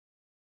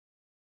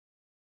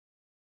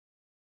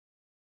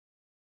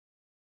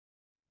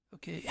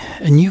Okay,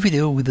 a new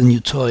video with a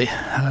new toy.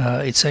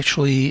 It's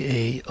actually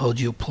a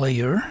audio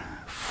player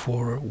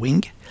for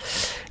Wing,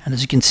 and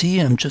as you can see,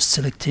 I'm just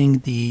selecting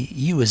the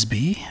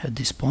USB at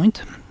this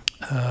point,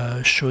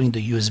 showing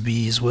the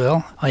USB as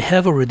well. I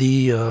have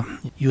already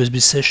USB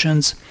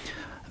sessions.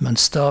 I'm on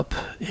stop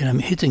and I'm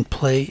hitting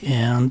play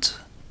and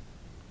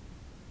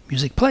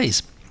music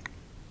plays.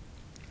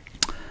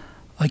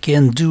 I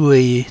can do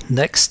a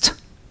next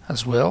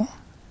as well,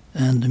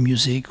 and the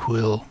music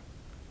will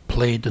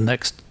play the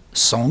next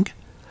song,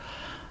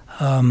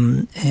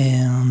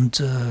 and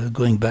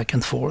going back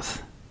and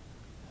forth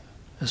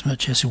as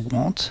much as you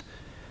want.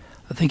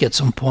 I think at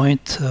some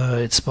point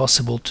it's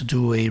possible to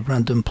do a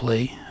random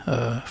play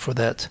for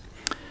that,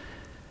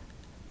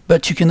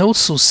 but you can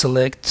also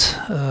select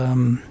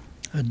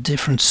a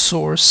different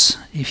source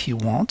if you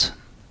want,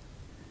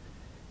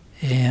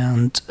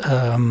 and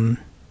I'm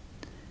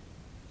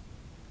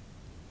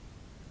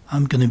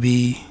going to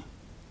be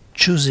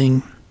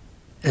choosing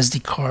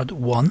SD card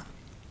 1,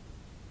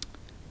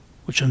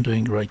 which I'm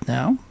doing right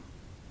now,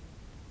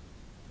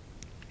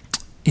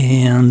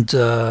 and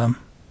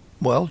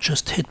well,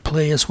 just hit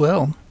play as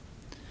well,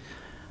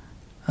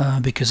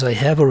 because I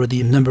have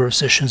already a number of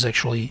sessions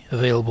actually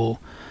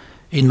available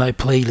in my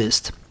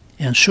playlist.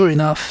 And sure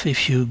enough,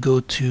 if you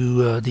go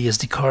to the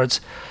SD cards,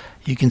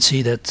 you can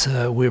see that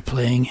we're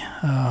playing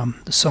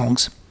the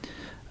songs.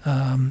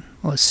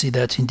 Let's see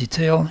that in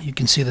detail. You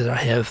can see that I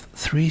have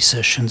 3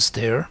 sessions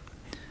there,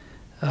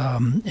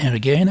 and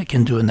again I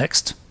can do a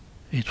next.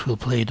 It will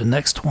play the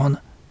next one.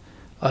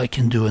 I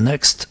can do a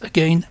next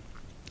again.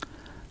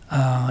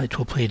 It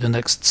will play the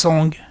next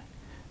song.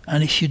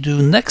 And if you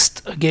do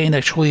next again,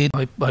 actually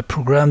I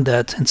programmed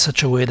that in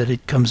such a way that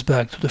it comes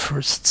back to the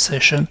first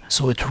session.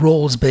 So it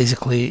rolls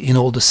basically in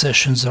all the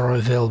sessions that are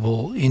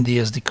available in the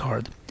SD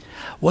card.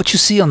 What you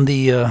see on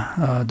the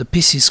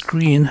PC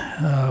screen,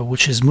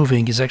 which is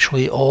moving, is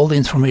actually all the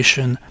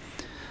information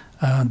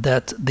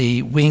that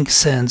the Wing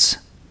sends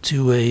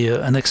to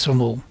an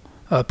external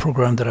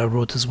program that I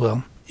wrote as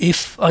well.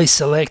 If I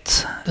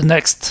select the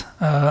next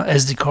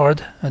SD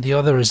card, the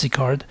other SD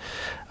card,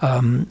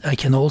 I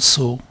can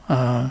also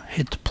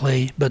hit the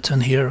play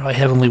button here. I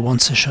have only 1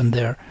 session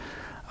there,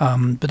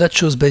 but that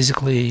shows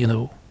basically,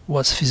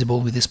 what's feasible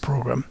with this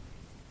program.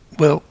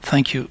 Well,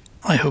 thank you.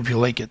 I hope you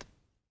like it.